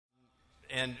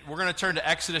And we're going to turn to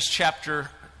Exodus chapter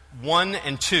 1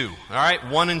 and 2. All right,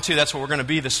 1 and 2, that's what we're going to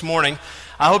be this morning.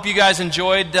 I hope you guys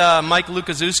enjoyed Mike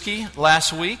Lukaszewski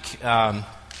last week.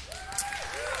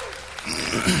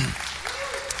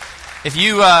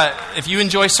 If you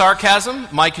enjoy sarcasm,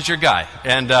 Mike is your guy.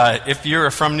 And if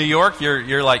you're from New York,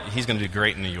 you're like, he's going to do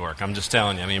great in New York. I'm just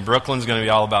telling you. I mean, Brooklyn's going to be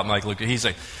all about Mike Lukaszewski. He's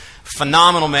a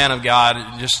phenomenal man of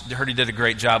God. Just heard he did a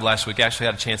great job last week. Actually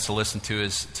had a chance to listen to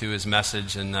his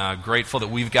message, and grateful that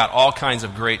we've got all kinds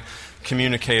of great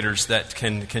communicators that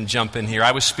can jump in here.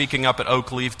 I was speaking up at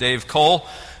Oakleaf. Dave Cole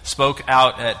spoke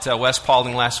out at West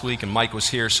Paulding last week, and Mike was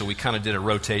here, so we kind of did a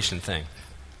rotation thing.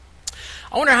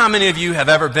 I wonder how many of you have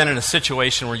ever been in a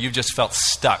situation where you've just felt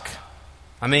stuck.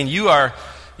 I mean,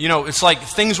 it's like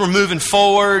things were moving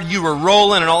forward, you were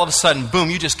rolling, and all of a sudden,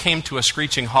 boom, you just came to a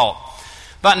screeching halt.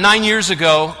 About 9 years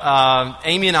ago,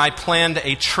 Amy and I planned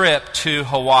a trip to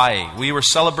Hawaii. We were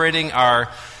celebrating our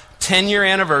 10-year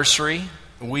anniversary.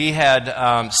 We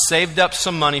had saved up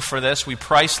some money for this. We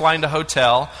price-lined a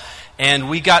hotel, and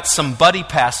we got some buddy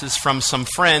passes from some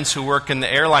friends who work in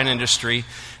the airline industry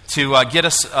to get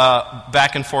us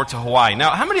back and forth to Hawaii.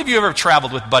 Now, how many of you have ever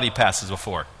traveled with buddy passes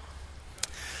before?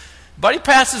 Buddy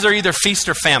passes are either feast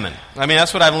or famine. I mean,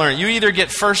 that's what I've learned. You either get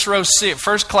first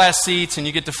class seats and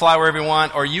you get to fly wherever you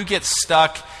want, or you get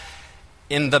stuck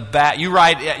in the back. You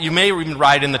may even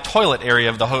ride in the toilet area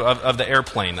of the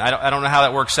airplane. I don't know how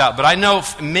that works out, but I know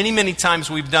many times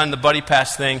we've done the buddy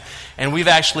pass thing, and we've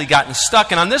actually gotten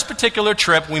stuck. And on this particular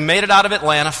trip, we made it out of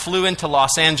Atlanta, flew into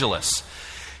Los Angeles.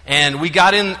 And we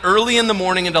got in early in the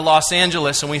morning into Los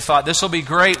Angeles, and we thought, this will be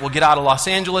great. We'll get out of Los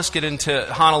Angeles, get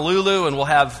into Honolulu, and we'll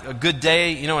have a good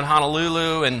day, in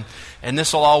Honolulu, and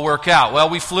this will all work out.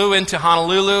 Well, we flew into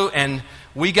Honolulu, and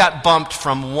we got bumped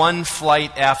from one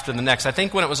flight after the next. I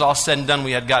think when it was all said and done,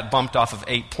 we had got bumped off of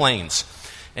 8 planes.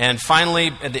 And finally,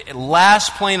 the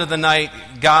last plane of the night,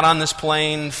 got on this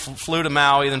plane, flew to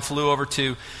Maui, then flew over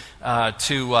to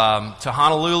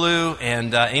Honolulu,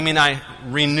 and Amy and I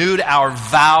renewed our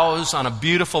vows on a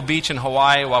beautiful beach in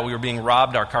Hawaii while we were being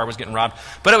robbed. Our car was getting robbed,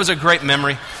 but it was a great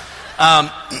memory.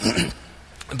 That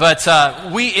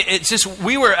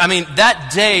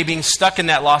day being stuck in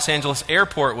that Los Angeles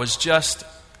airport was just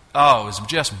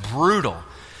brutal.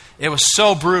 It was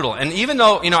so brutal. And even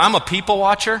though, I'm a people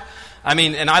watcher,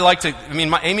 Amy,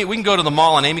 we can go to the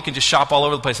mall and Amy can just shop all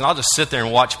over the place and I'll just sit there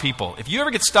and watch people. If you ever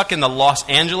get stuck in the Los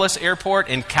Angeles airport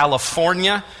in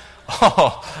California,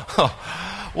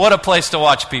 what a place to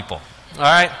watch people. All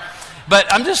right?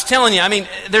 But I'm just telling you,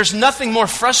 there's nothing more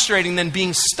frustrating than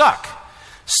being stuck.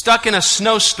 Stuck in a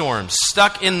snowstorm,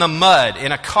 stuck in the mud,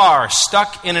 in a car,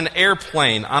 stuck in an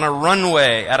airplane, on a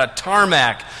runway, at a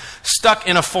tarmac, stuck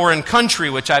in a foreign country,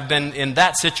 which I've been in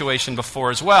that situation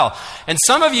before as well. And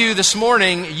some of you this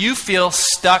morning, you feel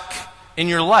stuck in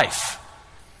your life.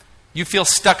 You feel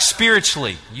stuck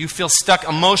spiritually. You feel stuck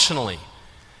emotionally.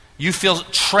 You feel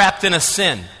trapped in a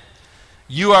sin.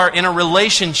 You are in a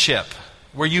relationship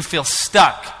where you feel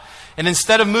stuck. And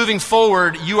instead of moving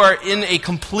forward, you are in a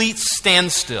complete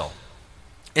standstill.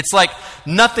 It's like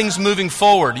nothing's moving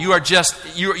forward. You are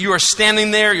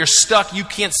standing there, you're stuck, you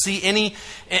can't see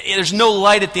there's no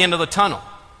light at the end of the tunnel.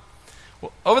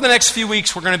 Well, over the next few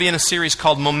weeks, we're going to be in a series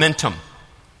called Momentum.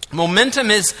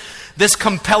 Momentum is this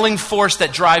compelling force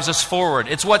that drives us forward.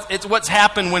 It's what's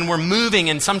happened when we're moving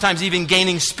and sometimes even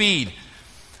gaining speed.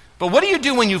 But what do you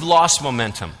do when you've lost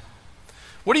momentum?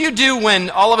 What do you do when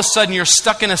all of a sudden you're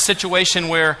stuck in a situation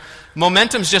where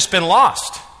momentum's just been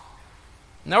lost?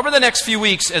 Now, over the next few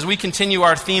weeks, as we continue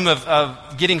our theme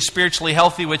of getting spiritually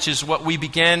healthy, which is what we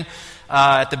began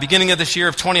at the beginning of this year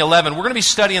of 2011, we're going to be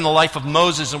studying the life of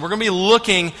Moses, and we're going to be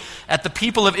looking at the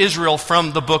people of Israel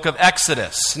from the book of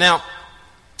Exodus. Now,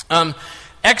 the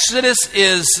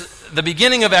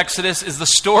beginning of Exodus is the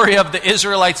story of the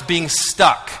Israelites being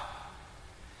stuck.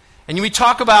 And we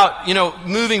talk about,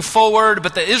 moving forward,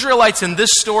 but the Israelites in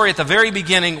this story at the very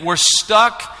beginning were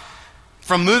stuck.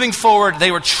 From moving forward,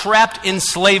 they were trapped in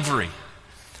slavery.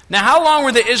 Now, how long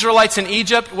were the Israelites in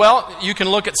Egypt? Well, you can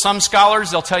look at some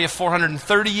scholars, they'll tell you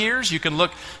 430 years.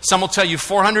 Some will tell you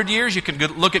 400 years. You can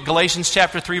look at Galatians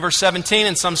chapter 3, verse 17,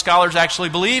 and some scholars actually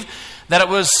believe that it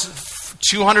was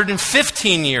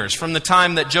 215 years from the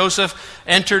time that Joseph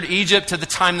entered Egypt to the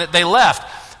time that they left.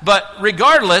 But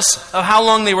regardless of how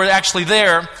long they were actually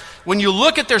there, when you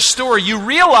look at their story, you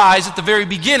realize at the very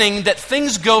beginning that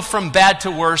things go from bad to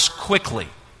worse quickly.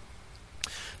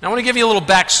 Now, I want to give you a little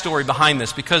backstory behind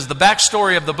this, because the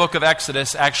backstory of the book of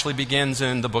Exodus actually begins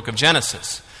in the book of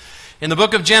Genesis. In the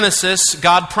book of Genesis,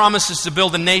 God promises to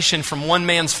build a nation from one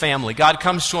man's family. God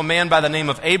comes to a man by the name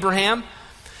of Abraham,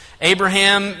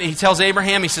 He tells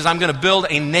Abraham, he says, I'm going to build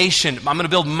a nation. I'm going to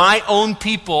build my own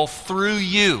people through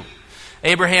you.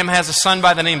 Abraham has a son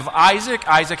by the name of Isaac.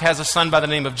 Isaac has a son by the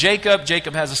name of Jacob.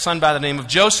 Jacob has a son by the name of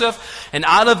Joseph. And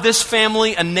out of this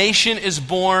family, a nation is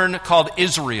born called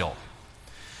Israel.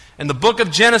 And the book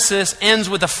of Genesis ends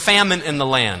with a famine in the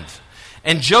land.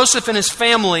 And Joseph and his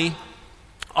family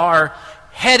are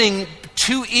heading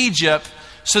to Egypt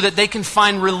so that they can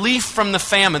find relief from the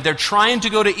famine. They're trying to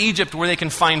go to Egypt where they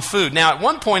can find food. Now, at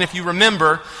one point, if you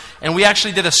remember, and we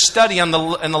actually did a study on the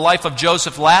life of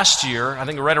Joseph last year, I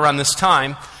think right around this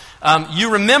time,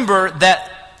 you remember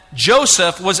that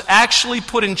Joseph was actually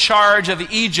put in charge of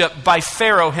Egypt by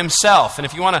Pharaoh himself. And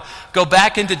if you want to go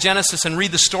back into Genesis and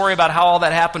read the story about how all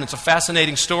that happened, it's a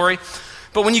fascinating story.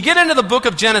 But when you get into the book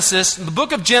of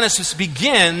Genesis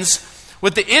begins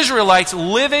with the Israelites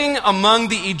living among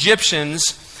the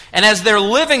Egyptians. And as they're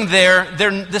living there,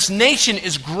 this nation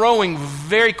is growing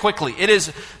very quickly.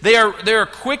 They are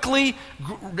quickly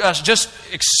just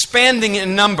expanding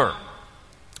in number.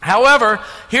 However,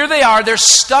 here they are, they're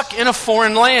stuck in a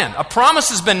foreign land. A promise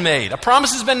has been made. A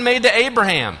promise has been made to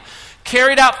Abraham.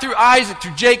 Carried out through Isaac,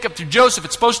 through Jacob, through Joseph.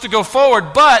 It's supposed to go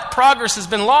forward, but progress has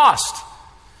been lost.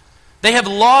 They have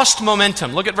lost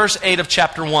momentum. Look at verse 8 of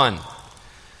chapter 1.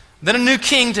 Then a new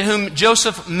king to whom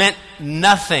Joseph meant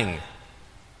nothing.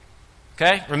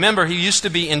 Okay? Remember, he used to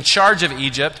be in charge of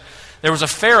Egypt. There was a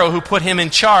Pharaoh who put him in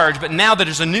charge, but now that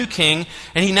there's a new king,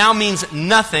 and he now means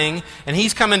nothing, and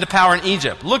he's come into power in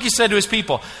Egypt. Look, he said to his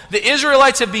people, the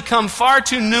Israelites have become far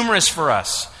too numerous for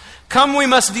us. Come, we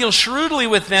must deal shrewdly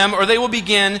with them, or they will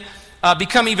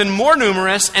become even more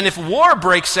numerous, and if war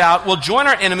breaks out, we'll join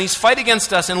our enemies, fight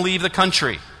against us, and leave the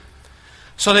country.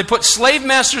 So they put slave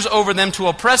masters over them to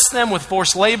oppress them with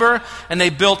forced labor, and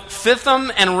they built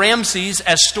Pithom and Ramses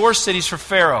as store cities for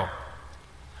Pharaoh.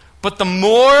 But the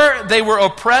more they were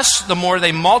oppressed, the more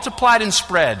they multiplied and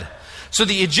spread. So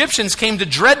the Egyptians came to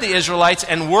dread the Israelites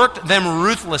and worked them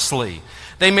ruthlessly.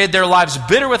 They made their lives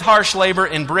bitter with harsh labor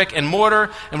in brick and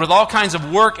mortar and with all kinds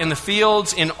of work in the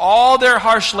fields. In all their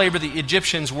harsh labor, the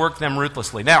Egyptians worked them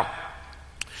ruthlessly. Now,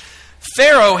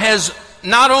 Pharaoh has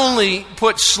not only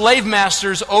put slave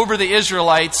masters over the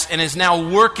Israelites and is now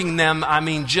working them,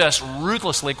 just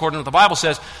ruthlessly, according to what the Bible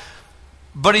says,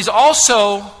 but he's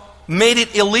also made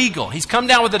it illegal. He's come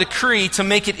down with a decree to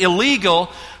make it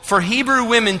illegal for Hebrew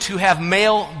women to have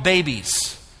male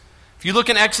babies. If you look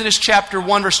in Exodus chapter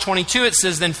 1, verse 22, it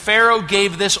says, Then Pharaoh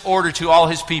gave this order to all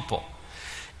his people.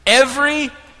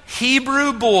 Every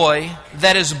Hebrew boy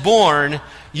that is born,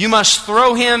 you must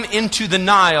throw him into the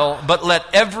Nile, but let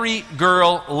every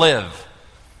girl live.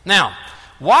 Now,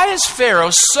 why is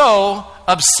Pharaoh so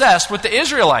obsessed with the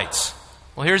Israelites?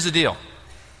 Well, here's the deal.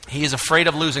 He is afraid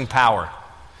of losing power.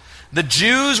 The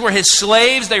Jews were his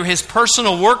slaves. They were his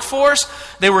personal workforce.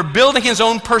 They were building his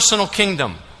own personal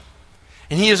kingdom.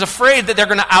 And he is afraid that they're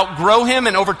going to outgrow him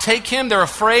and overtake him. They're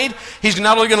afraid he's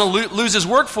not only going to lose his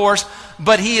workforce,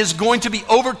 but he is going to be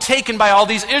overtaken by all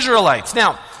these Israelites.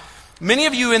 Now, many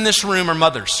of you in this room are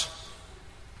mothers.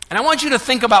 And I want you to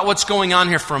think about what's going on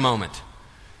here for a moment.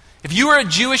 If you are a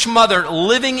Jewish mother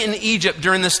living in Egypt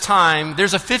during this time,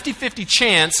 there's a 50-50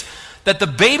 chance that the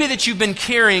baby that you've been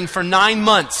carrying for 9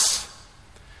 months,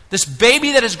 this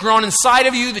baby that has grown inside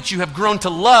of you, that you have grown to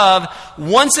love,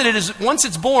 once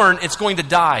it's born, it's going to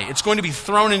die. It's going to be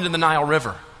thrown into the Nile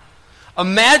River.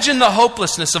 Imagine the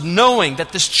hopelessness of knowing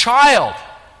that this child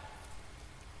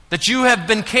that you have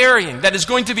been carrying, that is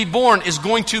going to be born, is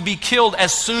going to be killed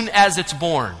as soon as it's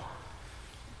born.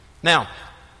 Now,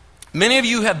 many of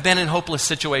you have been in hopeless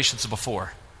situations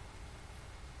before.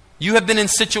 You have been in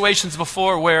situations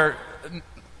before where,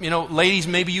 ladies,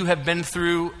 maybe you have been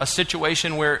through a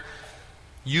situation where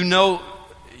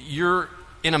you're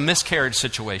in a miscarriage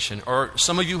situation, or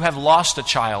some of you have lost a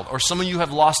child, or some of you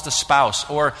have lost a spouse,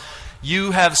 or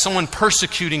you have someone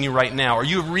persecuting you right now, or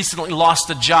you have recently lost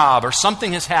a job, or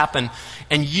something has happened,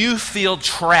 and you feel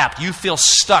trapped, you feel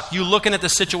stuck. You're looking at the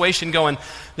situation going,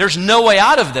 there's no way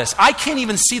out of this. I can't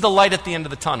even see the light at the end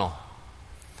of the tunnel.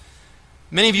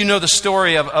 Many of you know the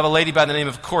story of a lady by the name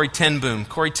of Corrie ten Boom.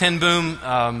 Corrie ten Boom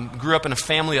grew up in a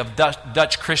family of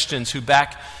Dutch Christians who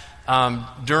back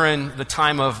during the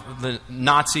time of the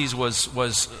Nazis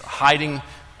was hiding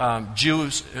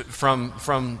Jews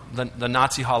from the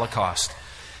Nazi Holocaust.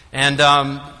 And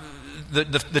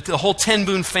the whole ten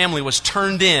Boom family was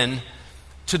turned in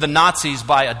to the Nazis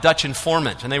by a Dutch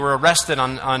informant. And they were arrested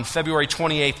on February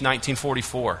 28th,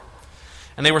 1944.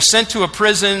 And they were sent to a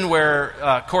prison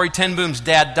where Corrie ten Boom's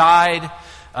dad died.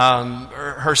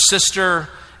 Her sister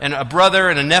and a brother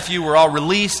and a nephew were all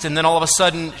released, and then all of a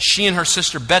sudden she and her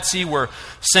sister Betsy were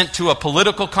sent to a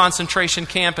political concentration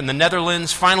camp in the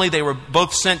Netherlands. Finally, they were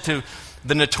both sent to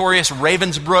the notorious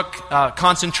Ravensbrück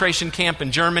concentration camp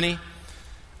in Germany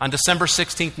on December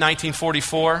 16th,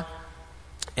 1944.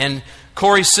 And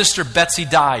Corey's sister Betsy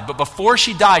died. But before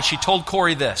she died, she told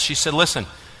Corey this. She said, listen,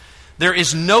 there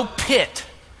is no pit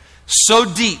so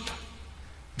deep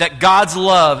that God's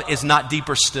love is not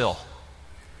deeper still.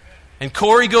 And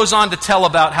Corey goes on to tell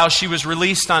about how she was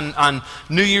released on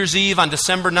New Year's Eve on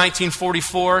December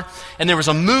 1944. And there was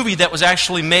a movie that was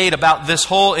actually made about this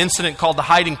whole incident called The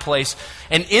Hiding Place.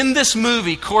 And in this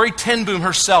movie, Corrie ten Boom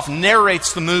herself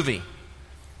narrates the movie.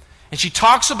 And she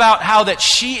talks about how that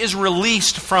she is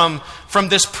released from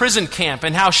this prison camp,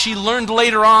 and how she learned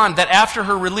later on that after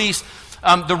her release,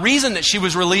 the reason that she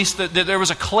was released, that there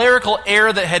was a clerical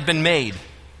error that had been made.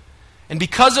 And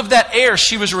because of that error,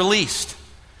 she was released.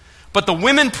 But the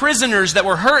women prisoners that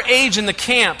were her age in the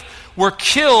camp were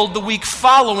killed the week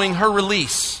following her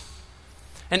release.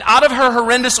 And out of her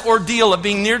horrendous ordeal of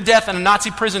being near death in a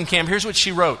Nazi prison camp, here's what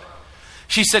she wrote.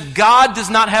 She said, God does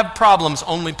not have problems,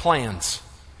 only plans.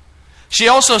 She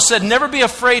also said, never be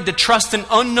afraid to trust an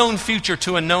unknown future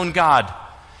to a known God.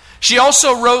 She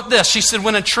also wrote this. She said,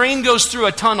 when a train goes through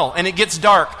a tunnel and it gets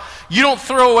dark, you don't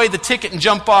throw away the ticket and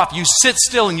jump off. You sit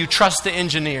still and you trust the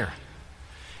engineer.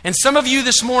 And some of you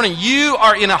this morning, you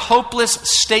are in a hopeless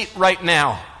state right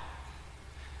now.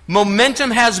 Momentum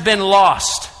has been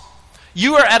lost.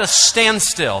 You are at a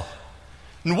standstill.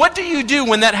 And what do you do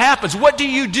when that happens? What do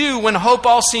you do when hope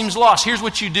all seems lost? Here's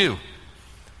what you do.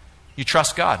 You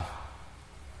trust God.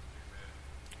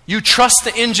 You trust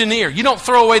the engineer. You don't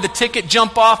throw away the ticket,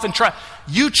 jump off, and try.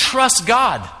 You trust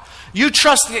God. You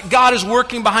trust that God is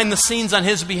working behind the scenes on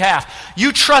His behalf.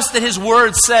 You trust that His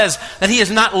Word says that He has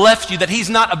not left you, that He's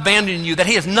not abandoned you, that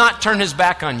He has not turned His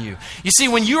back on you. You see,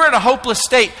 when you are in a hopeless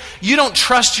state, you don't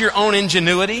trust your own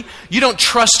ingenuity. You don't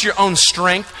trust your own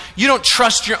strength. You don't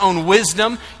trust your own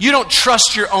wisdom. You don't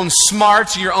trust your own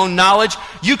smarts, your own knowledge.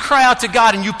 You cry out to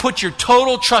God and you put your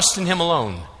total trust in Him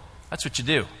alone. That's what you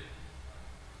do.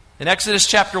 In Exodus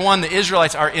chapter 1, the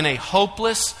Israelites are in a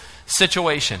hopeless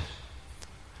situation.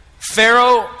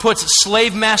 Pharaoh puts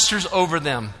slave masters over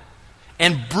them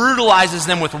and brutalizes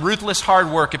them with ruthless hard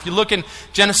work. If you look in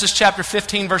Genesis chapter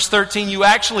 15, verse 13, you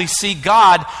actually see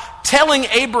God telling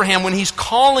Abraham when He's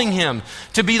calling him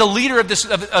to be the leader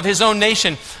of his own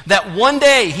nation, that one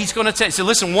day He's going to say,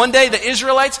 listen, one day the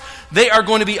Israelites, they are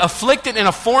going to be afflicted in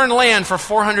a foreign land for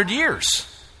 400 years.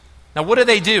 Now what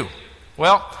do?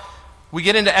 Well, we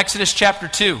get into Exodus chapter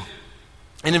 2.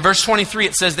 And in verse 23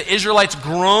 it says, the Israelites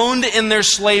groaned in their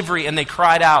slavery and they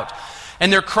cried out.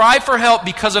 And their cry for help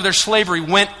because of their slavery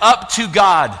went up to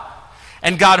God.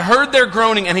 And God heard their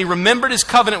groaning, and He remembered His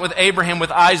covenant with Abraham,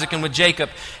 with Isaac, and with Jacob.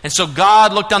 And so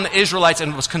God looked on the Israelites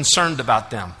and was concerned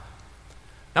about them.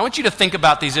 Now I want you to think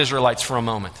about these Israelites for a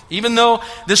moment. Even though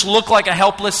this looked like a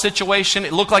helpless situation,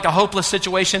 it looked like a hopeless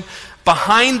situation,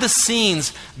 behind the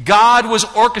scenes, God was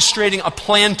orchestrating a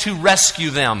plan to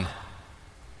rescue them.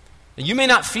 Now, you may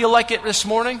not feel like it this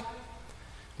morning,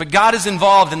 but God is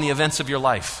involved in the events of your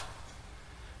life.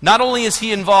 Not only is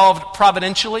He involved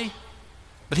providentially,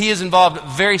 but He is involved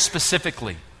very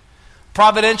specifically.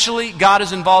 Providentially, God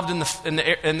is involved in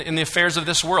the affairs of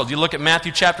this world. You look at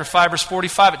Matthew chapter 5, verse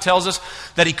 45, it tells us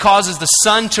that He causes the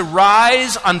sun to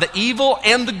rise on the evil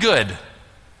and the good.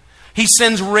 He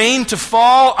sends rain to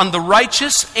fall on the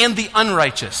righteous and the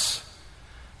unrighteous.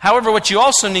 However, what you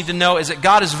also need to know is that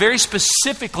God is very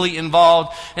specifically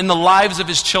involved in the lives of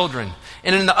His children.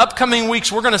 And in the upcoming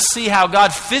weeks, we're going to see how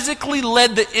God physically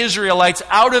led the Israelites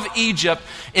out of Egypt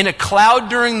in a cloud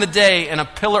during the day and a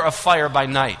pillar of fire by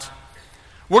night.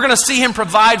 We're going to see Him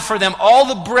provide for them all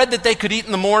the bread that they could eat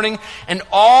in the morning and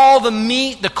all the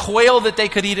meat, the quail that they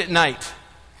could eat at night.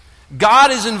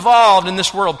 God is involved in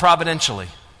this world providentially.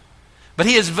 But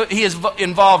He is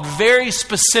involved very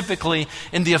specifically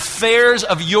in the affairs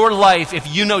of your life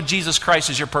if you know Jesus Christ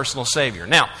as your personal Savior.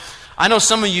 Now, I know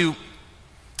some of you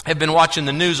have been watching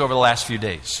the news over the last few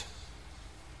days.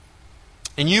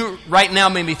 And you right now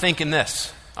may be thinking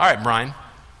this. All right, Brian,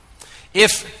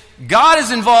 if God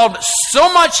is involved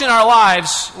so much in our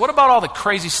lives, what about all the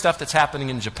crazy stuff that's happening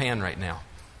in Japan right now?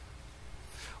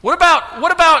 What about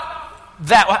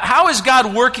that? How is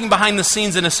God working behind the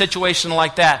scenes in a situation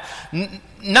like that?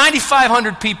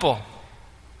 9,500 people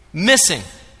missing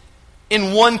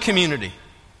in one community.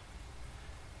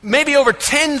 Maybe over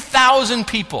 10,000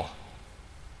 people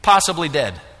possibly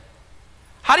dead.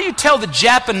 How do you tell the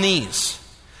Japanese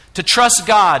to trust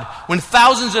God when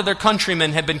thousands of their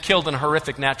countrymen have been killed in a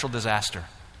horrific natural disaster?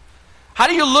 How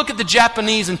do you look at the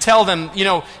Japanese and tell them,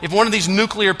 if one of these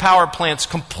nuclear power plants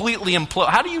completely implodes,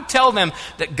 how do you tell them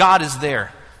that God is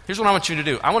there? Here's what I want you to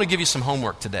do. I want to give you some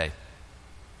homework today.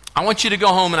 I want you to go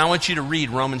home and I want you to read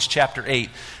Romans chapter 8,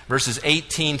 verses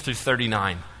 18 through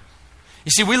 39.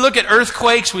 You see, we look at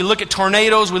earthquakes, we look at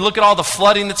tornadoes, we look at all the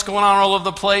flooding that's going on all over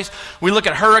the place, we look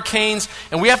at hurricanes,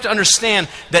 and we have to understand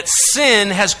that sin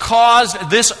has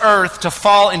caused this earth to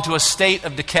fall into a state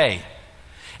of decay.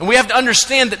 And we have to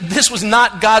understand that this was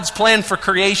not God's plan for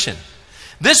creation.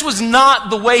 This was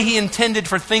not the way He intended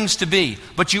for things to be.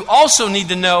 But you also need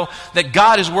to know that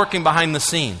God is working behind the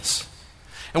scenes.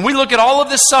 And we look at all of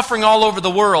this suffering all over the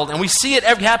world, and we see it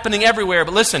happening everywhere.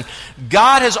 But listen,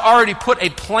 God has already put a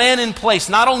plan in place,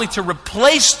 not only to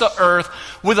replace the earth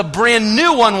with a brand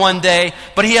new one day,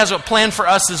 but He has a plan for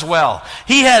us as well.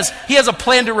 He has a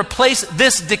plan to replace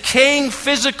this decaying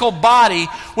physical body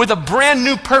with a brand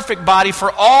new perfect body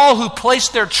for all who place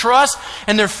their trust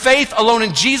and their faith alone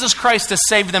in Jesus Christ to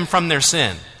save them from their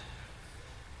sin.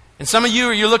 And some of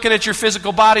you're looking at your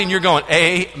physical body and you're going,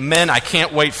 amen, I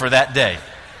can't wait for that day.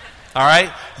 All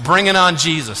right? Bring it on,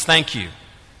 Jesus. Thank you.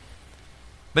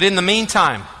 But in the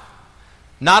meantime,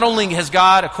 not only has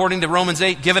God, according to Romans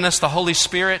 8, given us the Holy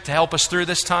Spirit to help us through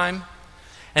this time,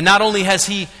 and not only has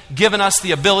He given us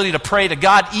the ability to pray to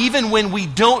God, even when we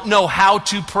don't know how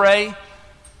to pray,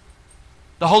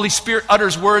 the Holy Spirit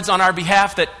utters words on our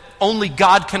behalf that only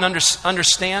God can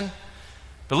understand.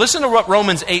 But listen to what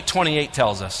Romans 8:28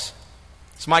 tells us.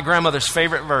 It's my grandmother's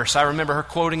favorite verse. I remember her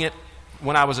quoting it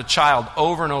when I was a child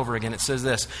over and over again. It says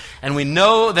this, "And we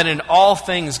know that in all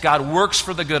things God works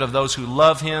for the good of those who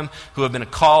love Him, who have been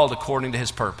called according to His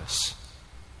purpose."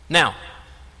 Now,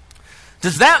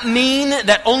 does that mean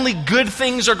that only good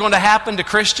things are going to happen to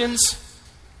Christians?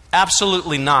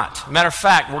 Absolutely not. Matter of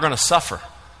fact, we're going to suffer.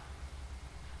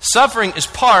 Suffering is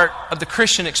part of the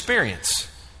Christian experience.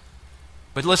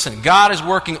 But listen, God is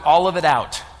working all of it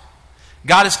out.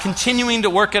 God is continuing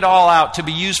to work it all out to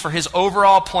be used for His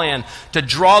overall plan to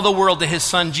draw the world to His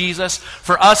Son Jesus,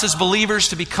 for us as believers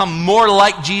to become more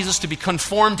like Jesus, to be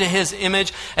conformed to His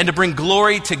image, and to bring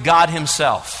glory to God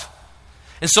Himself.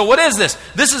 And so what is this?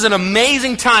 This is an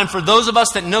amazing time for those of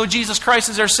us that know Jesus Christ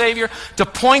as our Savior to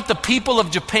point the people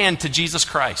of Japan to Jesus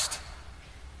Christ.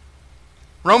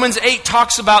 Romans 8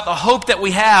 talks about the hope that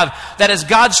we have that as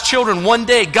God's children, one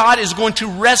day God is going to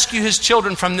rescue His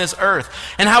children from this earth,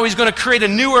 and how He's going to create a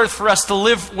new earth for us to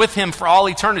live with Him for all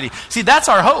eternity. See, that's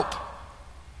our hope.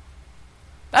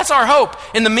 That's our hope.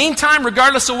 In the meantime,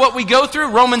 regardless of what we go through,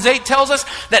 Romans 8 tells us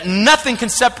that nothing can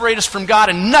separate us from God,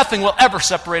 and nothing will ever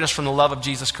separate us from the love of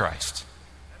Jesus Christ.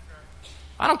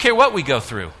 I don't care what we go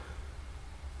through.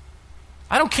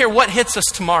 I don't care what hits us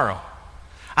tomorrow.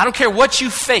 I don't care what you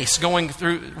face going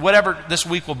through whatever this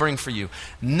week will bring for you.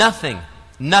 Nothing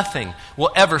will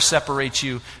ever separate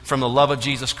you from the love of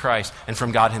Jesus Christ and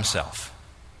from God Himself.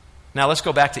 Now let's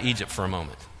go back to Egypt for a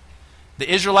moment.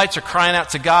 The Israelites are crying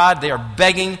out to God. They are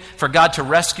begging for God to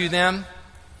rescue them.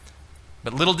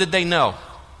 But little did they know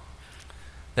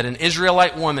that an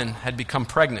Israelite woman had become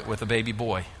pregnant with a baby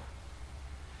boy.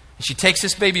 And she takes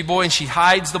this baby boy and she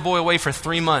hides the boy away for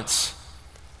 3 months.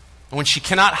 And when she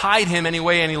cannot hide him any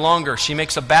longer, she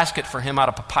makes a basket for him out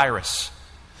of papyrus.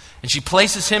 And she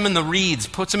places him in the reeds,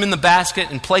 puts him in the basket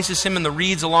and places him in the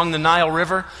reeds along the Nile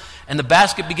River. And the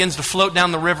basket begins to float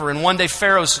down the river. And one day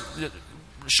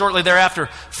shortly thereafter,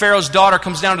 Pharaoh's daughter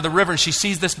comes down to the river and she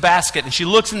sees this basket. And she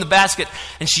looks in the basket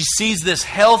and she sees this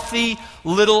healthy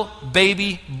little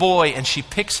baby boy. And she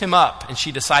picks him up and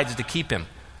she decides to keep him.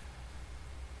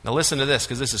 Now listen to this,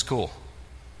 because this is cool.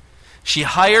 She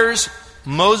hires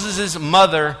Moses'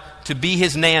 mother to be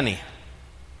his nanny.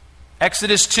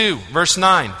 Exodus 2, verse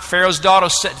 9. Pharaoh's daughter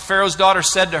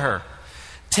said to her,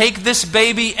 "Take this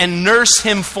baby and nurse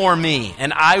him for me,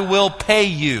 and I will pay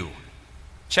you."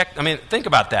 Think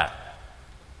about that.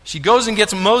 She goes and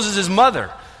gets Moses'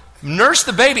 mother. "Nurse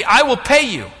the baby, I will pay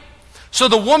you." So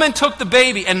the woman took the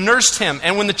baby and nursed him.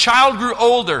 And when the child grew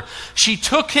older, she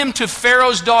took him to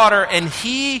Pharaoh's daughter, and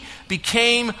he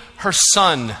became her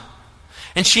son.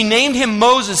 And she named him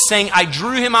Moses, saying, "I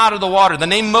drew him out of the water." The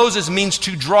name Moses means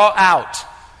to draw out.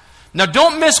 Now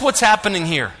don't miss what's happening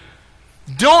here.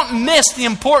 Don't miss the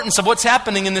importance of what's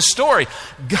happening in this story.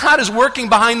 God is working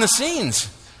behind the scenes.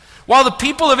 While the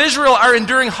people of Israel are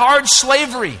enduring hard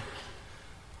slavery,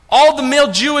 all the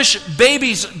male Jewish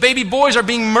baby boys are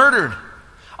being murdered.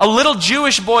 A little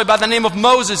Jewish boy by the name of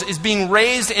Moses is being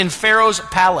raised in Pharaoh's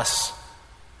palace.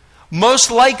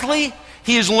 Most likely,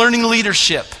 he is learning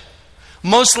leadership.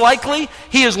 Most likely,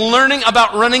 he is learning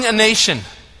about running a nation.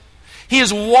 He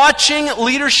is watching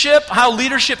leadership, how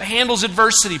leadership handles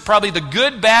adversity, probably the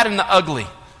good, bad, and the ugly.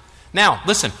 Now,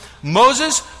 listen,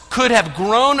 Moses could have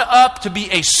grown up to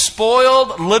be a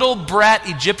spoiled little brat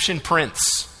Egyptian prince.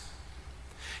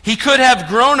 He could have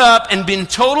grown up and been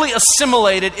totally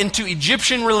assimilated into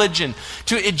Egyptian religion,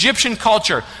 to Egyptian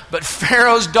culture. But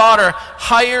Pharaoh's daughter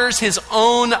hires his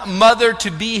own mother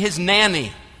to be his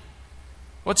nanny.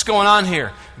 What's going on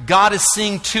here? God is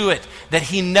seeing to it that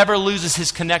he never loses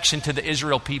his connection to the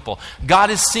Israel people.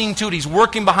 God is seeing to it. He's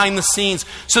working behind the scenes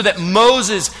so that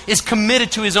Moses is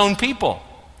committed to his own people.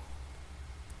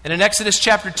 And in Exodus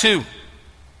chapter 2,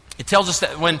 it tells us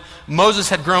that when Moses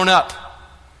had grown up,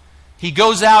 he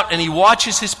goes out and he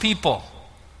watches his people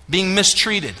being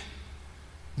mistreated,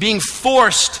 being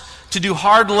forced to do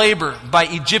hard labor by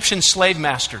Egyptian slave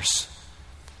masters.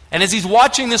 And as he's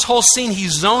watching this whole scene, he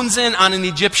zones in on an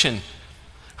Egyptian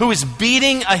who is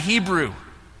beating a Hebrew.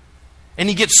 And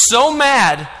he gets so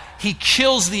mad, he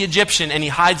kills the Egyptian and he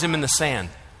hides him in the sand.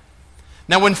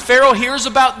 Now, when Pharaoh hears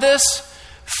about this,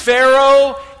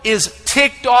 Pharaoh is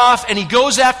ticked off and he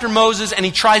goes after Moses and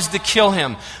he tries to kill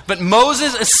him. But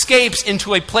Moses escapes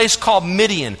into a place called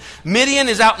Midian. Midian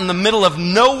is out in the middle of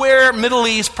nowhere, Middle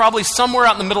East, probably somewhere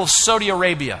out in the middle of Saudi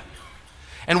Arabia.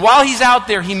 And while he's out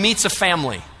there, he meets a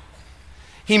family.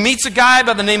 He meets a guy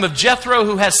by the name of Jethro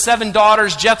who has 7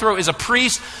 daughters. Jethro is a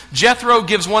priest. Jethro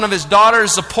gives one of his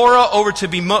daughters, Zipporah, over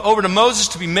to Moses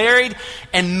to be married.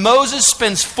 And Moses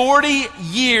spends 40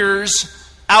 years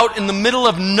out in the middle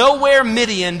of nowhere,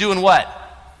 Midian, doing what?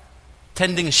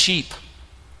 Tending sheep.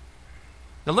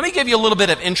 Now let me give you a little bit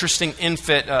of interesting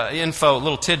info, a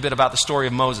little tidbit about the story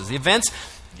of Moses. The events,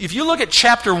 if you look at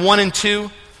chapter 1 and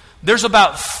 2, there's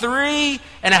about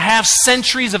 3.5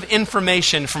 centuries of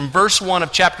information from verse 1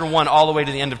 of chapter 1 all the way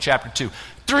to the end of chapter 2.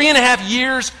 3.5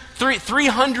 years,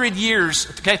 300 years,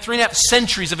 okay, 3.5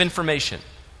 centuries of information.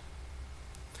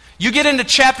 You get into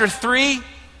chapter 3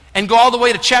 and go all the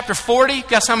way to chapter 40,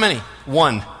 guess how many?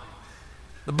 1.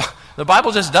 The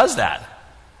Bible just does that.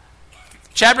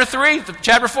 Chapter 3,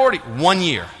 chapter 40, 1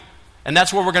 year. And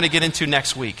that's what we're going to get into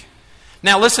next week.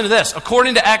 Now listen to this.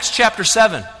 According to Acts chapter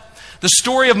 7, the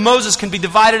story of Moses can be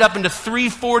divided up into 3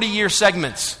 40-year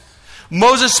segments.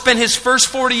 Moses spent his first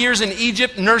 40 years in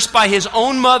Egypt nursed by his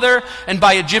own mother and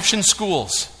by Egyptian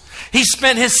schools. He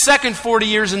spent his second 40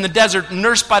 years in the desert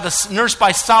nursed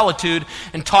by solitude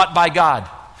and taught by God.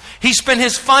 He spent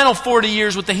his final 40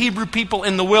 years with the Hebrew people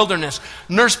in the wilderness,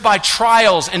 nursed by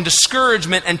trials and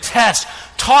discouragement and tests,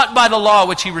 taught by the law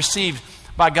which he received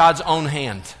by God's own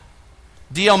hand.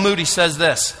 D.L. Moody says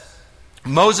this: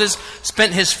 Moses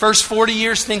spent his first 40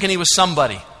 years thinking he was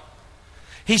somebody.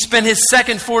 He spent his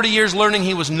second 40 years learning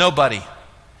he was nobody.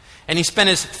 And he spent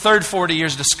his third 40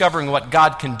 years discovering what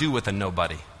God can do with a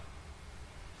nobody.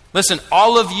 Listen,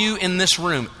 all of you in this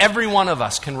room, every one of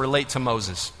us can relate to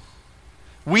Moses.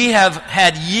 We have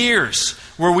had years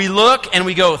where we look and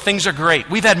we go, things are great.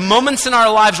 We've had moments in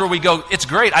our lives where we go, it's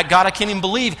great. God, I can't even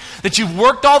believe that you've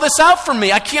worked all this out for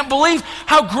me. I can't believe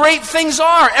how great things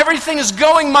are. Everything is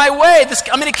going my way.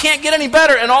 It can't get any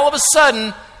better. And all of a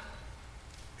sudden,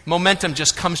 momentum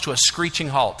just comes to a screeching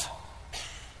halt.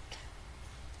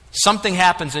 Something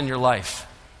happens in your life.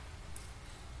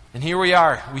 And here we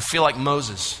are. We feel like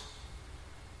Moses.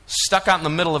 Stuck out in the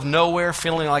middle of nowhere,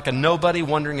 feeling like a nobody,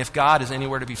 wondering if God is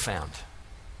anywhere to be found.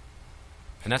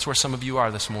 And that's where some of you are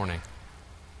this morning.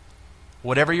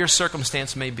 Whatever your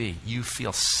circumstance may be, you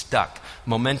feel stuck.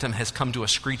 Momentum has come to a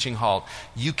screeching halt.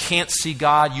 You can't see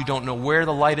God. You don't know where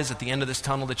the light is at the end of this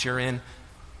tunnel that you're in.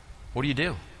 What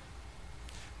do?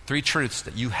 3 truths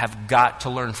that you have got to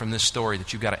learn from this story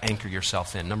that you've got to anchor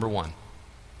yourself in. Number 1,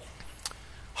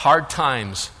 hard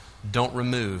times don't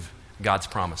remove God's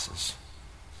promises.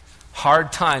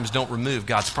 Hard times don't remove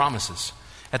God's promises.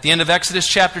 At the end of Exodus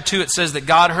chapter 2, it says that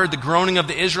God heard the groaning of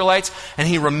the Israelites and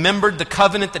he remembered the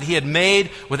covenant that he had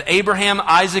made with Abraham,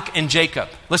 Isaac, and Jacob.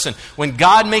 Listen, when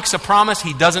God makes a promise,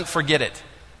 he doesn't forget it.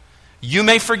 You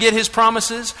may forget his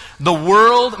promises. The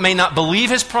world may not believe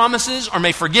his promises or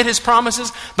may forget his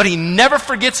promises, but he never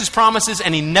forgets his promises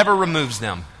and he never removes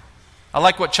them. I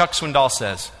like what Chuck Swindoll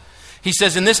says. He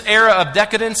says, in this era of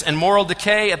decadence and moral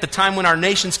decay, at the time when our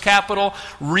nation's capital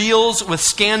reels with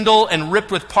scandal and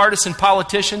ripped with partisan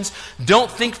politicians,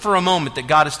 don't think for a moment that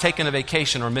God has taken a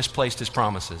vacation or misplaced his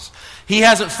promises. He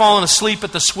hasn't fallen asleep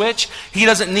at the switch. He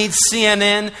doesn't need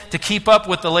CNN to keep up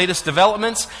with the latest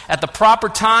developments. At the proper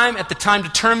time, at the time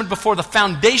determined before the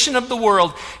foundation of the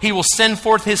world, he will send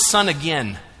forth his son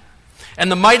again. And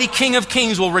the mighty King of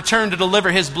Kings will return to deliver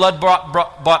his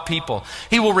blood-bought people.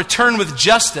 He will return with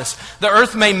justice. The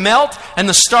earth may melt and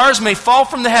the stars may fall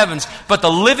from the heavens, but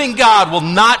the living God will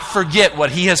not forget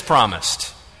what he has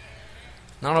promised.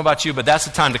 I don't know about you, but that's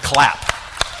the time to clap.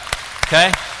 Okay?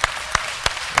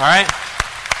 All right?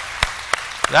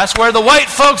 That's where the white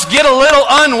folks get a little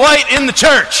unwhite in the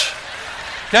church.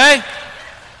 Okay?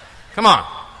 Come on.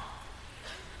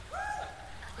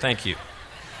 Thank you.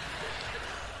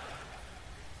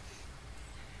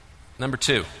 Number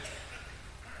 2,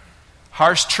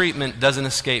 harsh treatment doesn't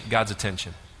escape God's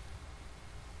attention.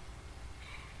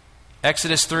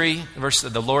 Exodus 3,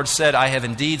 the Lord said, I have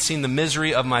indeed seen the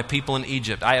misery of my people in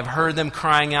Egypt. I have heard them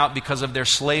crying out because of their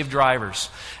slave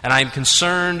drivers, and I am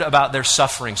concerned about their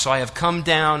suffering. So I have come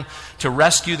down to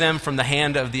rescue them from the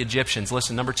hand of the Egyptians.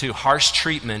 Listen, number 2, harsh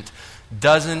treatment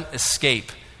doesn't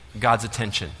escape God's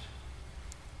attention.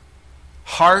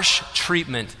 Harsh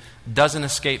treatment doesn't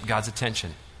escape God's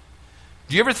attention.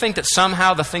 Do you ever think that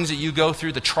somehow the things that you go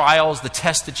through, the trials, the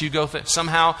tests that you go through,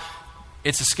 somehow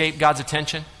it's escaped God's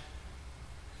attention?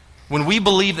 When we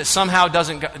believe that somehow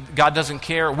God doesn't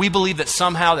care, we believe that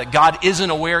somehow that God isn't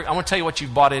aware, I want to tell you what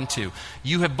you've bought into.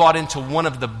 You have bought into one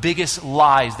of the biggest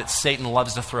lies that Satan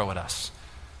loves to throw at us.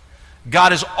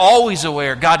 God is always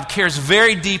aware. God cares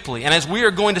very deeply. And as we are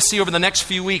going to see over the next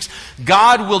few weeks,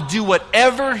 God will do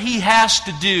whatever he has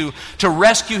to do to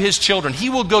rescue his children. He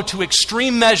will go to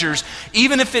extreme measures,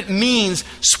 even if it means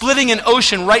splitting an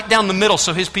ocean right down the middle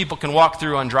so his people can walk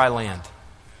through on dry land.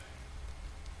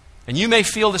 And you may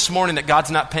feel this morning that God's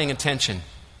not paying attention.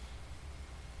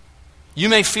 You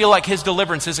may feel like his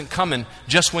deliverance isn't coming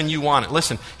just when you want it.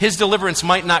 Listen, his deliverance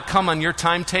might not come on your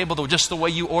timetable just the way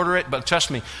you order it, but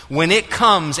trust me, when it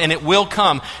comes, and it will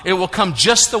come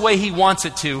just the way he wants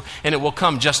it to, and it will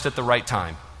come just at the right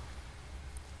time.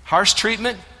 Harsh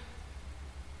treatment?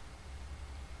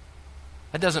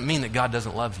 That doesn't mean that God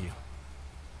doesn't love you.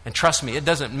 And trust me, it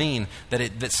doesn't mean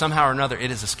that somehow or another it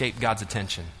has escaped God's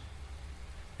attention.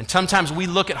 And sometimes we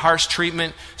look at harsh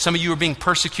treatment. Some of you are being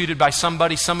persecuted by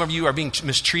somebody. Some of you are being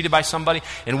mistreated by somebody.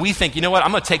 And we think, you know what?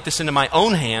 I'm going to take this into my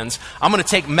own hands. I'm going to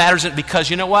take matters in because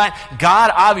you know what?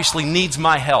 God obviously needs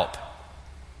my help.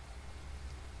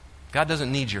 God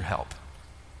doesn't need your help.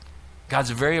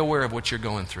 God's very aware of what you're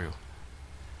going through.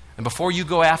 And before you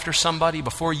go after somebody,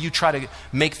 before you try to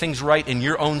make things right in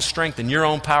your own strength, in your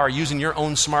own power, using your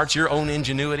own smarts, your own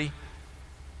ingenuity,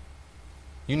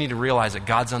 you need to realize that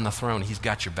God's on the throne. He's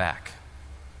got your back.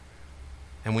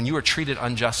 And when you are treated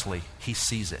unjustly, he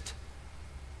sees it.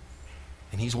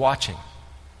 And he's watching.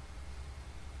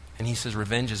 And he says,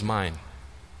 revenge is mine.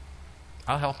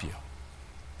 I'll help you.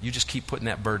 You just keep putting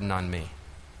that burden on me.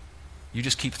 You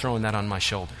just keep throwing that on my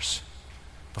shoulders.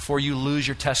 Before you lose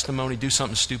your testimony, do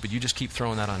something stupid, you just keep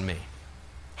throwing that on me.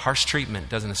 Harsh treatment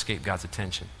doesn't escape God's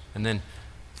attention. And then,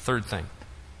 third thing.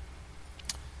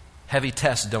 Heavy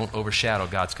tests don't overshadow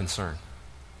God's concern.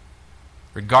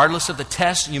 Regardless of the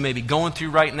test you may be going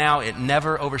through right now, it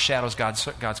never overshadows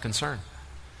God's concern.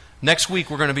 Next week,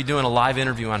 we're going to be doing a live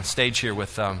interview on stage here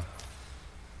with a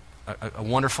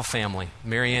wonderful family,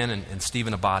 Marianne and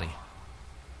Stephen Abadi.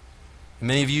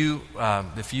 Many of you,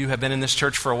 if you have been in this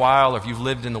church for a while, or if you've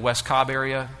lived in the West Cobb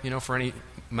area, for any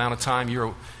amount of time,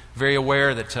 you're very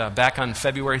aware that back on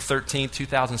February 13th,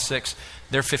 2006,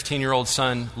 their 15-year-old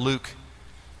son, Luke,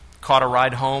 caught a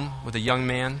ride home with a young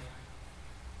man.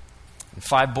 And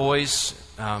 5 boys,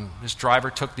 this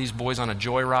driver took these boys on a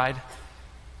joyride,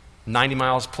 90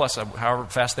 miles plus, however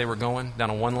fast they were going, down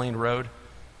a 1-lane road.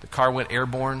 The car went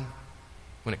airborne.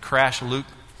 When it crashed, Luke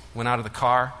went out of the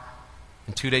car,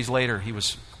 and 2 days later, he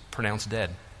was pronounced dead.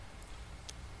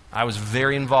 I was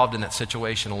very involved in that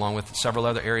situation, along with several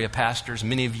other area pastors.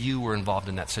 Many of you were involved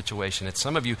in that situation. And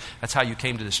some of you, that's how you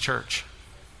came to this church.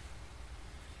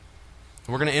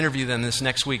 We're going to interview them this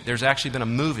next week. There's actually been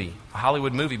a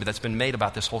Hollywood movie, but that's been made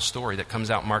about this whole story that comes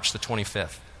out March the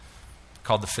 25th,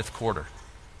 called The Fifth Quarter.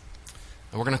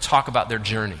 And we're going to talk about their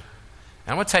journey.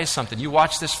 And I want to tell you something. You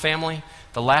watch this family,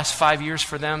 the last 5 years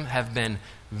for them have been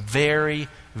very,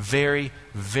 very,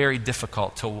 very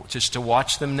difficult to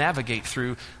watch them navigate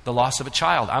through the loss of a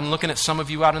child. I'm looking at some of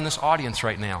you out in this audience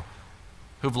right now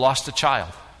who've lost a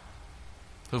child,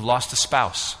 who've lost a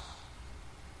spouse,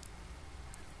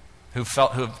 who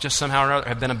have just somehow or other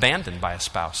have been abandoned by a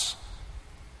spouse.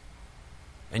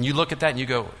 And you look at that and you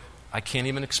go, I can't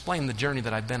even explain the journey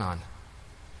that I've been on.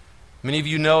 Many of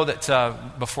you know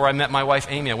that before I met my wife,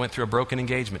 Amy, I went through a broken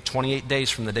engagement. 28 days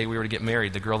from the day we were to get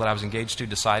married, the girl that I was engaged to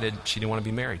decided she didn't want to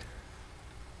be married.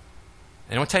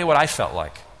 And I'm going to tell you what I felt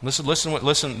like.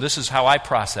 Listen, this is how I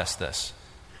processed this.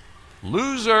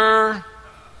 Loser.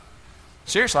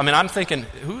 Seriously, I mean, I'm thinking,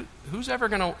 who's ever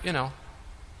going to,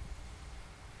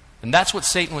 And that's what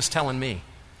Satan was telling me.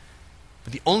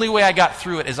 But the only way I got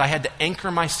through it is I had to anchor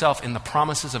myself in the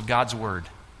promises of God's word.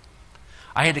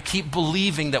 I had to keep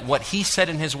believing that what he said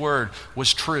in his word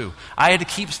was true. I had to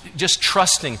keep just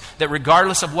trusting that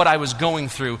regardless of what I was going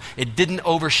through, it didn't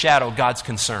overshadow God's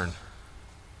concern.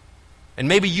 And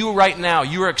maybe you right now,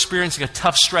 you are experiencing a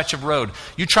tough stretch of road.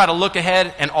 You try to look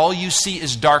ahead and all you see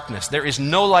is darkness. There is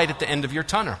no light at the end of your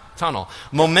tunnel.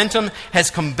 Momentum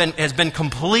has been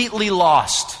completely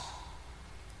lost.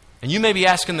 And you may be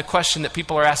asking the question that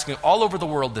people are asking all over the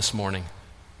world this morning.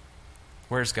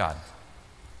 Where's God?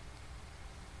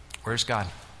 Where's God?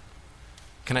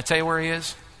 Can I tell you where he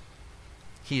is?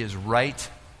 He is right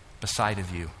beside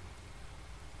of you.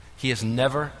 He has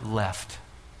never left.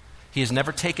 He has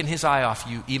never taken his eye off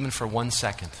you even for 1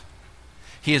 second.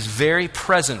 He is very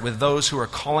present with those who are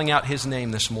calling out his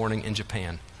name this morning in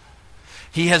Japan.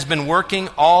 He has been working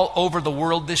all over the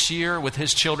world this year with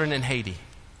his children in Haiti.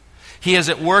 He is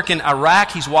at work in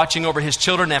Iraq. He's watching over his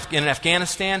children in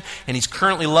Afghanistan, and he's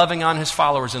currently loving on his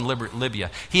followers in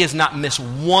Libya. He has not missed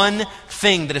one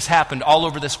thing that has happened all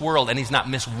over this world, and he's not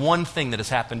missed one thing that has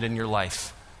happened in your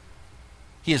life.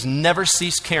 He has never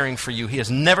ceased caring for you. He has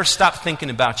never stopped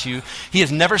thinking about you. He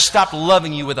has never stopped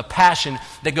loving you with a passion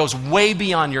that goes way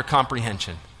beyond your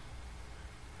comprehension.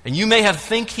 And you may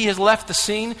think he has left the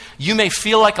scene. You may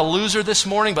feel like a loser this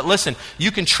morning, but listen,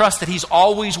 you can trust that he's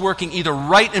always working either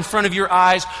right in front of your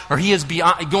eyes or he is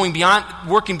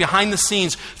working behind the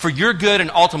scenes for your good and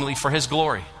ultimately for his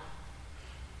glory.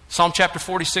 Psalm chapter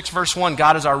 46, verse 1,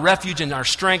 God is our refuge and our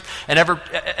strength and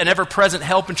ever-present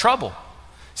help in trouble.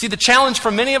 See, the challenge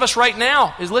for many of us right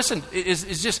now is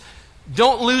just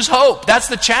don't lose hope. That's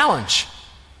the challenge.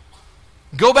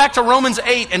 Go back to Romans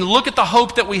 8 and look at the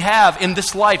hope that we have in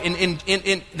this life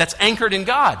that's anchored in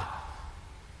God.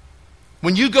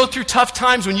 When you go through tough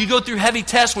times, when you go through heavy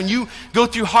tests, when you go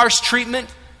through harsh treatment,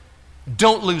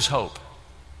 don't lose hope.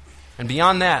 And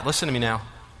beyond that, listen to me now,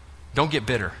 don't get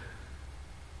bitter.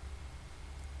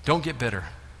 Don't get bitter.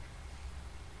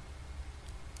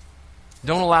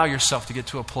 Don't allow yourself to get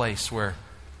to a place where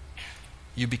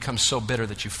you become so bitter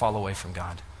that you fall away from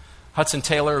God. Hudson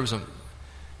Taylor, who's a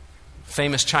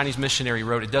famous Chinese missionary,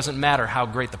 wrote, "It doesn't matter how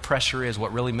great the pressure is.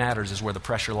 What really matters is where the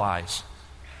pressure lies.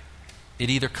 It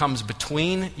either comes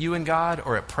between you and God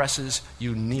or it presses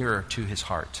you nearer to his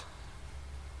heart."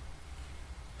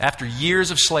 After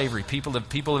years of slavery, the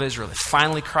people of Israel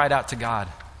finally cried out to God,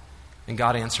 and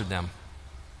God answered them.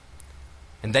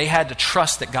 And they had to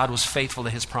trust that God was faithful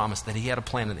to his promise, that he had a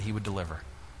plan and that he would deliver.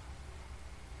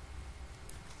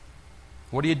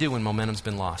 What do you do when momentum's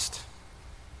been lost?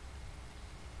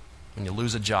 When you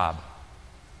lose a job?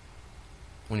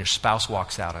 When your spouse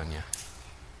walks out on you?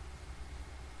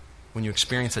 When you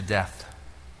experience a death?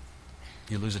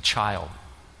 You lose a child.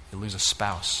 You lose a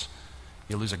spouse.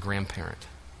 You lose a grandparent.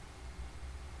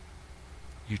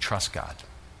 You trust God.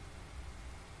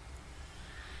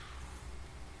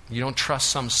 You don't trust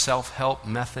some self-help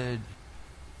method.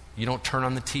 You don't turn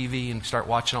on the TV and start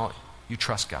watching all. You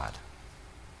trust God.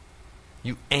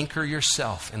 You anchor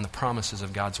yourself in the promises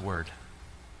of God's word.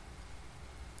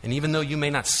 And even though you may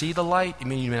not see the light, you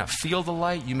may not feel the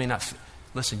light, you may not...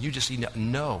 Listen, you just need to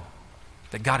know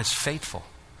that God is faithful.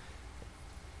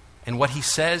 And what he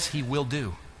says, he will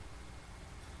do.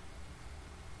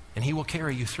 And he will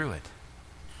carry you through it.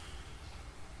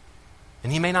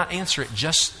 And he may not answer it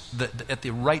just at the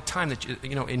right time that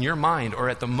in your mind or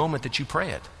at the moment that you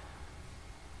pray it.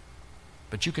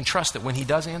 But you can trust that when he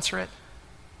does answer it,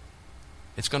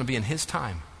 it's going to be in his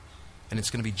time. And it's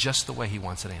going to be just the way he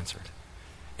wants it answered.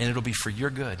 And it'll be for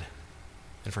your good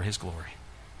and for his glory.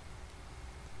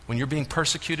 When you're being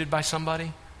persecuted by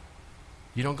somebody,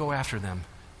 you don't go after them.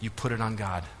 You put it on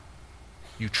God.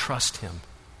 You trust him.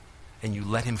 And you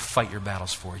let him fight your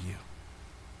battles for you.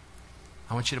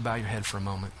 I want you to bow your head for a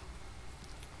moment.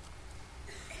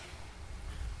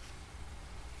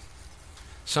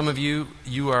 Some of you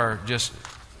are just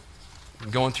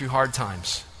going through hard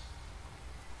times.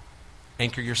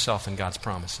 Anchor yourself in God's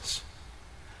promises.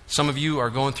 Some of you are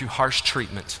going through harsh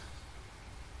treatment.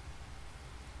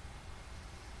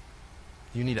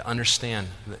 You need to understand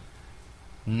that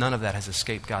none of that has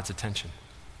escaped God's attention.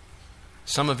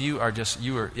 Some of you are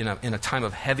in a time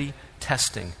of heavy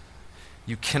testing.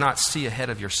 You cannot see ahead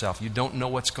of yourself. You don't know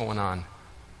what's going on.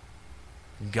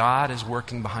 God is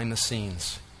working behind the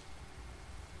scenes.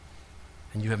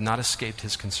 And you have not escaped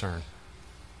his concern.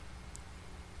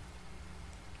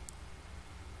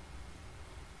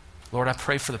 Lord, I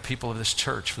pray for the people of this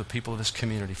church, for the people of this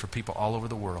community, for people all over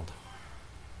the world.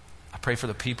 I pray for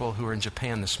the people who are in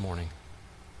Japan this morning.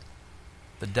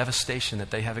 The devastation that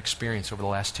they have experienced over the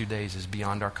last 2 days is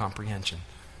beyond our comprehension.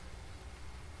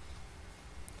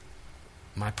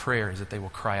 My prayer is that they will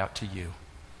cry out to you.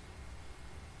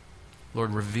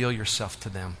 Lord, reveal yourself to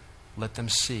them. Let them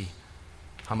see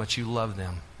how much you love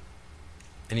them.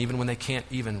 And even when they can't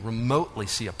even remotely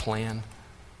see a plan,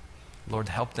 Lord,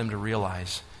 help them to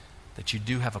realize that you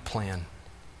do have a plan.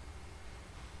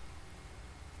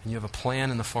 And you have a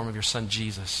plan in the form of your Son,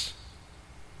 Jesus.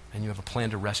 And you have a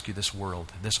plan to rescue this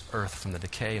world, this earth, from the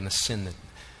decay and the sin that,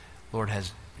 Lord,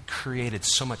 has created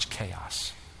so much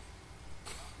chaos.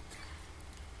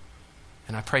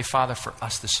 And I pray, Father, for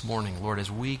us this morning, Lord,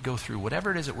 as we go through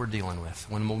whatever it is that we're dealing with,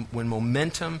 when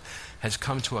momentum has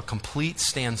come to a complete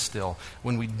standstill,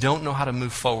 when we don't know how to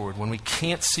move forward, when we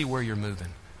can't see where you're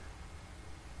moving,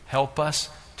 help us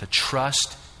to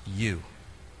trust you.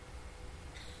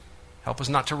 Help us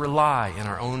not to rely in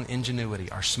our own ingenuity,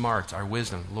 our smarts, our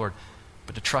wisdom, Lord,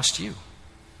 but to trust you.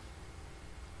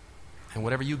 And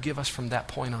whatever you give us from that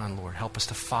point on, Lord, help us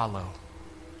to follow.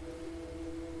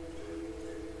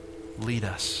 Lead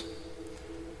us.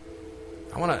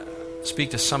 I want to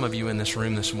speak to some of you in this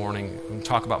room this morning and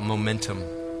talk about momentum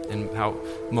and how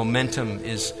momentum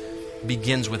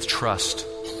begins with trust.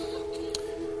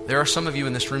 There are some of you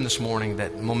in this room this morning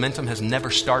that momentum has never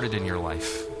started in your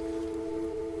life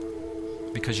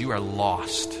because you are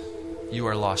lost. You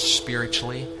are lost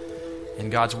spiritually. In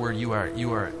God's word, you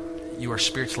are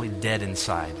spiritually dead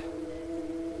inside.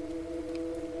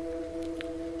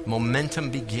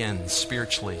 Momentum begins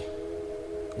spiritually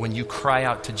when you cry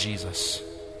out to Jesus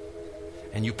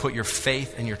and you put your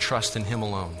faith and your trust in Him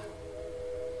alone.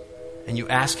 And you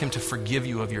ask Him to forgive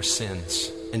you of your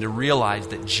sins and to realize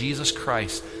that Jesus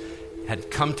Christ had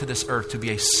come to this earth to be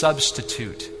a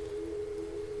substitute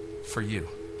for you.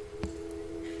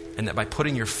 And that by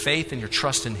putting your faith and your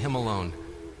trust in Him alone,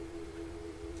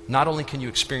 not only can you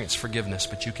experience forgiveness,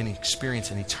 but you can experience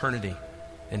an eternity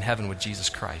in heaven with Jesus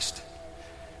Christ.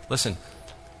 Listen,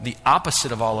 the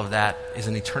opposite of all of that is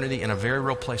an eternity in a very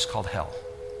real place called hell.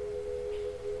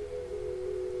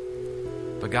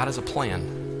 But God has a plan,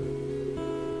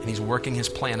 and He's working His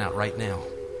plan out right now.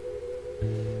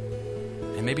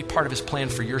 And maybe part of His plan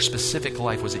for your specific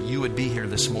life was that you would be here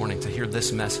this morning to hear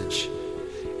this message,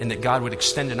 and that God would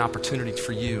extend an opportunity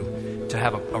for you to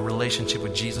have a relationship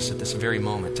with Jesus at this very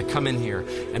moment, to come in here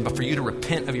and for you to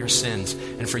repent of your sins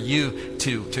and for you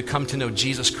to come to know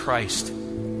Jesus Christ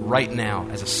right now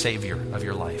as a Savior of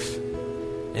your life.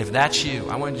 And if that's you,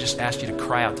 I want to just ask you to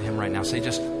cry out to Him right now. Say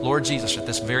just, Lord Jesus, at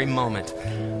this very moment,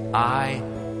 I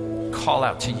call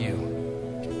out to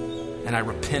you and I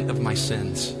repent of my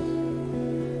sins.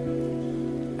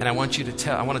 And I want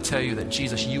to tell you that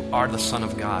Jesus, you are the Son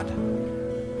of God.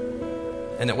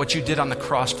 And that what you did on the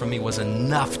cross for me was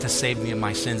enough to save me of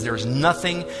my sins. There is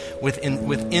nothing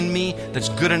within me that's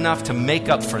good enough to make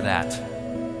up for that.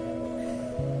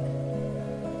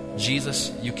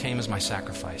 Jesus, you came as my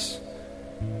sacrifice.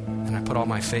 And I put all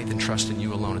my faith and trust in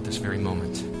you alone at this very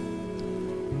moment.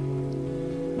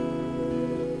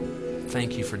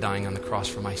 Thank you for dying on the cross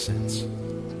for my sins.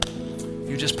 If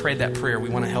you just prayed that prayer, we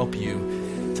want to help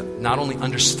you to not only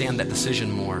understand that decision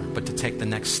more, but to take the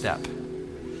next step.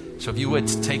 So if you would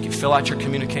fill out your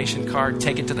communication card,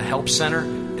 take it to the help center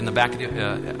in the back,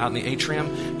 out in the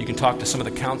atrium. You can talk to some of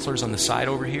the counselors on the side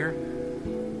over here.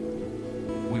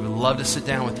 We would love to sit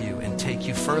down with you and take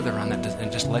you further on that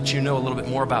and just let you know a little bit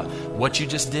more about what you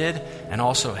just did and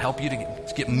also help you to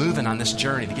get moving on this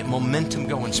journey, to get momentum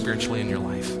going spiritually in your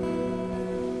life.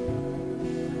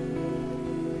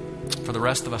 For the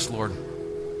rest of us, Lord,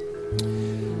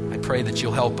 I pray that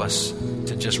you'll help us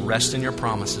to just rest in your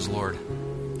promises, Lord,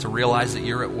 to realize that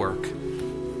you're at work.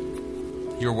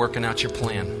 You're working out your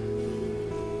plan.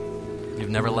 You've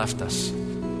never left us.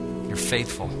 You're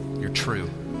faithful. You're true.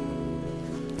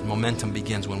 And momentum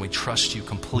begins when we trust you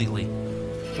completely,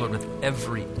 Lord, with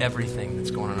everything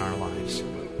that's going on in our lives.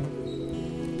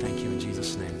 Thank you in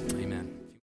Jesus' name.